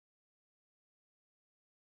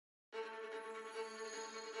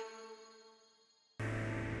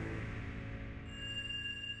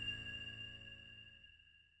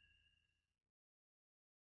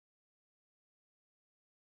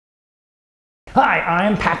Hi,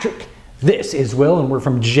 I'm Patrick. This is Will, and we're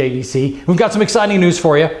from JVC. We've got some exciting news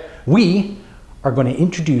for you. We are going to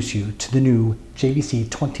introduce you to the new JVC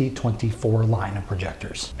 2024 line of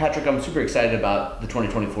projectors. Patrick, I'm super excited about the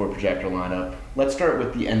 2024 projector lineup. Let's start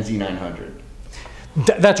with the NZ900.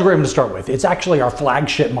 That's a great one to start with. It's actually our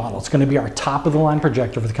flagship model. It's going to be our top of the line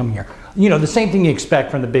projector for the coming year. You know, the same thing you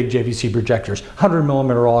expect from the big JVC projectors,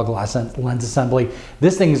 100mm all glass lens assembly.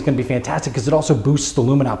 This thing is going to be fantastic because it also boosts the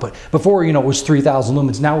lumen output. Before, you know, it was 3,000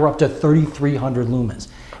 lumens. Now we're up to 3,300 lumens.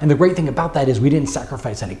 And the great thing about that is we didn't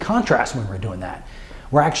sacrifice any contrast when we were doing that.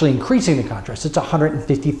 We're actually increasing the contrast. It's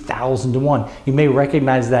 150,000 to 1. You may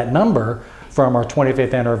recognize that number from our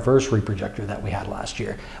 25th anniversary projector that we had last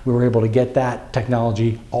year. We were able to get that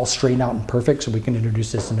technology all straightened out and perfect so we can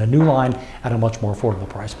introduce this in a new line at a much more affordable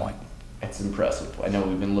price point. That's impressive. I know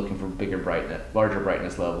we've been looking for bigger brightness, larger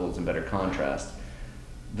brightness levels and better contrast.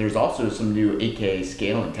 There's also some new 8K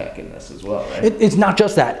scaling tech in this as well, right? It's not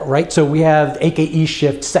just that, right? So we have 8K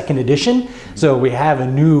eShift 2nd edition. So we have a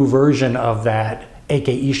new version of that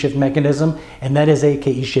 8K eShift mechanism, and that is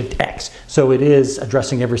 8K eShift X. So it is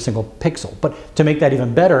addressing every single pixel. But to make that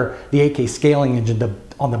even better, the 8K scaling engine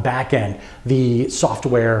on the back end, the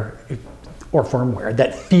software or firmware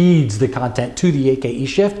that feeds the content to the 8K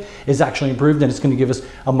eShift is actually improved, and it's going to give us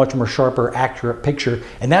a much more sharper, accurate picture.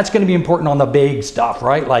 And that's going to be important on the big stuff,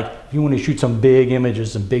 right? Like if you want to shoot some big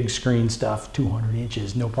images, some big screen stuff, 200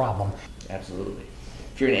 inches, no problem. Absolutely.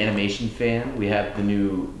 If you're an animation fan, we have the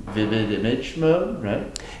new vivid image mode,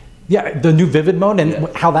 right? Yeah, the new vivid mode,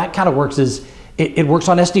 and how that kind of works is it works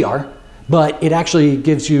on SDR, but it actually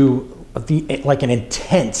gives you like an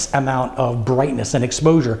intense amount of brightness and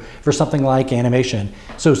exposure for something like animation.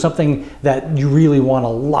 So something that you really want a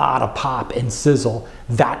lot of pop and sizzle,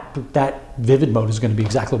 that vivid mode is going to be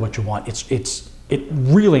exactly what you want. It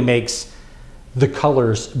really makes the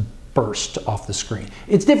colors burst off the screen.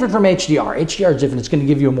 It's different from HDR. HDR is different. It's going to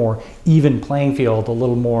give you a more even playing field, a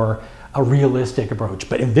little more a realistic approach.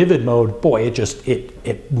 But in vivid mode, boy,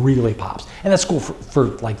 it really pops. And that's cool for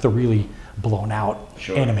like the really blown out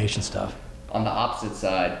animation stuff. On the opposite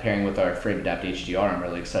side, pairing with our frame adapt HDR, I'm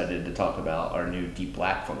really excited to talk about our new deep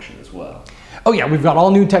black function as well. Oh yeah, we've got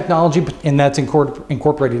all new technology, and that's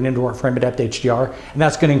incorporated into our frame adapt HDR, and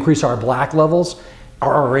that's going to increase our black levels,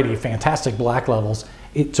 our already fantastic black levels.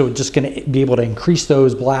 So it's just going to be able to increase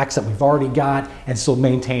those blacks that we've already got and still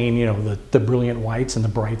maintain, you know, the brilliant whites and the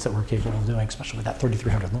brights that we're capable of doing, especially with that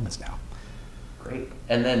 3,300 lumens now. Great.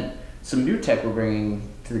 And then some new tech we're bringing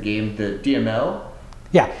to the game, the DML.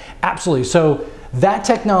 Yeah, absolutely. So that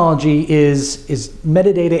technology is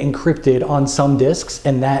metadata encrypted on some disks,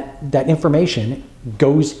 and that information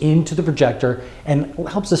goes into the projector and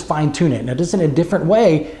helps us fine tune it. And it is in a different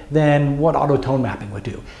way than what auto tone mapping would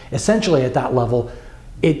do. Essentially at that level,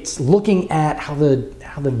 it's looking at how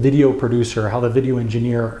the video producer, how the video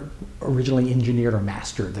engineer originally engineered or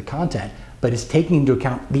mastered the content, but it's taking into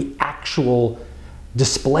account the actual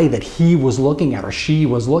display that he was looking at or she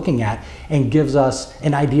was looking at, and gives us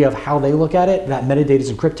an idea of how they look at it. That metadata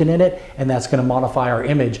is encrypted in it, and that's going to modify our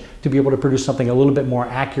image to be able to produce something a little bit more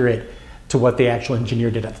accurate to what the actual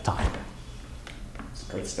engineer did at the time. It's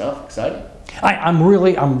great stuff. Excited? I'm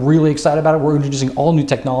really excited about it. We're introducing all new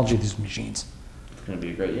technology to these machines. It's going to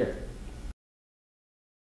be a great year.